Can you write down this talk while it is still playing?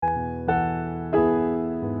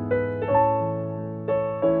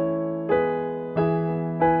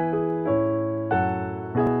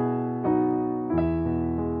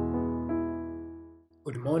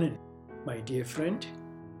dear friend.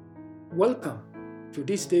 Welcome to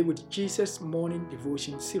this Day with Jesus morning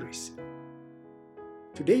devotion series.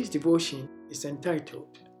 Today's devotion is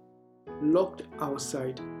entitled, Locked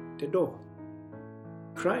Outside the Door.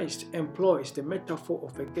 Christ employs the metaphor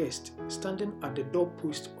of a guest standing at the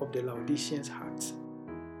doorpost of the Laodiceans' hearts.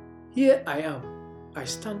 Here I am, I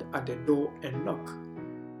stand at the door and knock.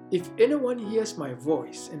 If anyone hears my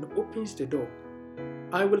voice and opens the door,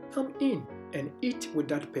 I will come in and eat with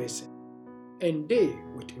that person, and they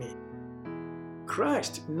with me.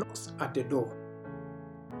 Christ knocks at the door.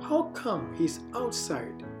 How come he's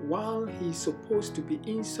outside while he's supposed to be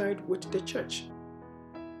inside with the church?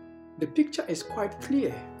 The picture is quite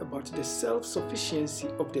clear about the self-sufficiency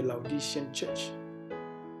of the Laodicean church.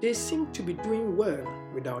 They seem to be doing well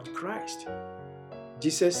without Christ.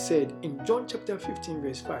 Jesus said in John chapter 15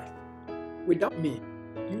 verse 5, "Without me,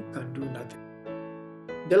 you can do nothing."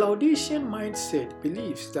 The Laodicean mindset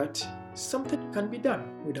believes that something can be done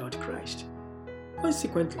without Christ.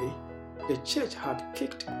 Consequently, the church had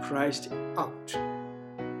kicked Christ out.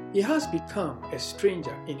 He has become a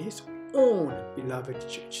stranger in his own beloved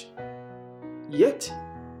church. Yet,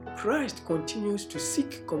 Christ continues to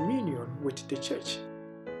seek communion with the church.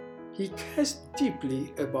 He cares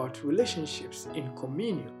deeply about relationships in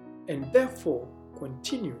communion and therefore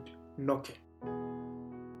continued knocking.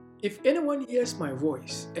 If anyone hears my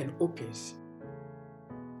voice and opens,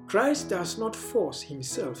 Christ does not force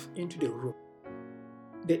himself into the room.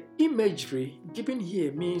 The imagery given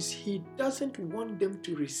here means he doesn't want them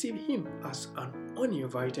to receive him as an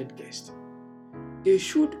uninvited guest. They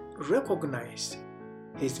should recognize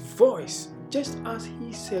his voice just as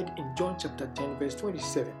he said in John chapter 10 verse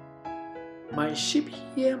 27. "My sheep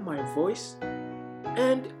hear my voice,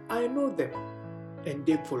 and I know them, and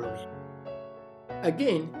they follow me."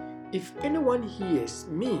 Again, if anyone hears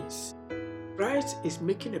means Christ is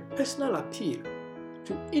making a personal appeal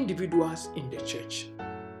to individuals in the church.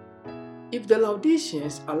 If the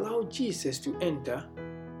Laodiceans allow Jesus to enter,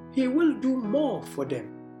 he will do more for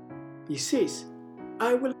them. He says,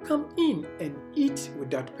 "I will come in and eat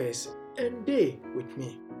with that person, and they with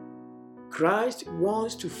me." Christ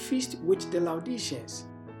wants to feast with the Laodiceans.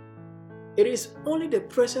 It is only the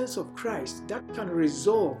presence of Christ that can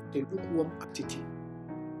resolve the lukewarm attitude.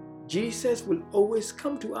 Jesus will always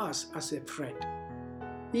come to us as a friend.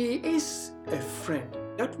 He is a friend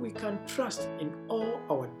that we can trust in all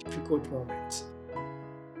our difficult moments.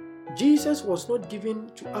 Jesus was not given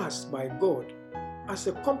to us by God as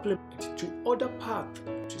a complement to other paths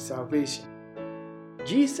to salvation.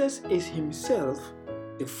 Jesus is himself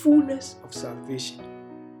the fullness of salvation.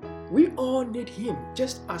 We all need him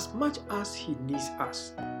just as much as he needs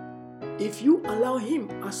us. If you allow him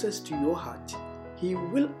access to your heart, he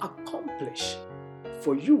will accomplish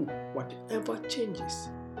for you whatever changes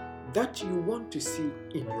that you want to see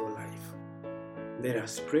in your life. Let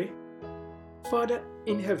us pray. Father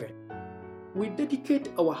in heaven, we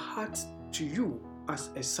dedicate our hearts to you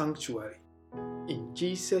as a sanctuary. In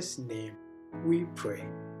Jesus' name we pray.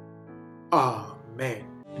 Amen.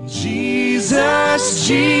 Jesus,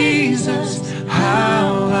 Jesus,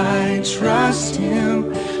 how I trust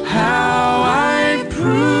him, how I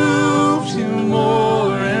proved him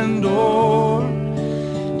more and more.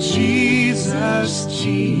 Jesus,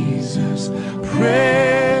 Jesus,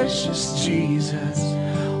 precious Jesus,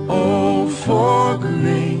 oh, for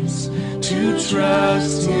grace to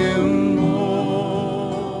trust him.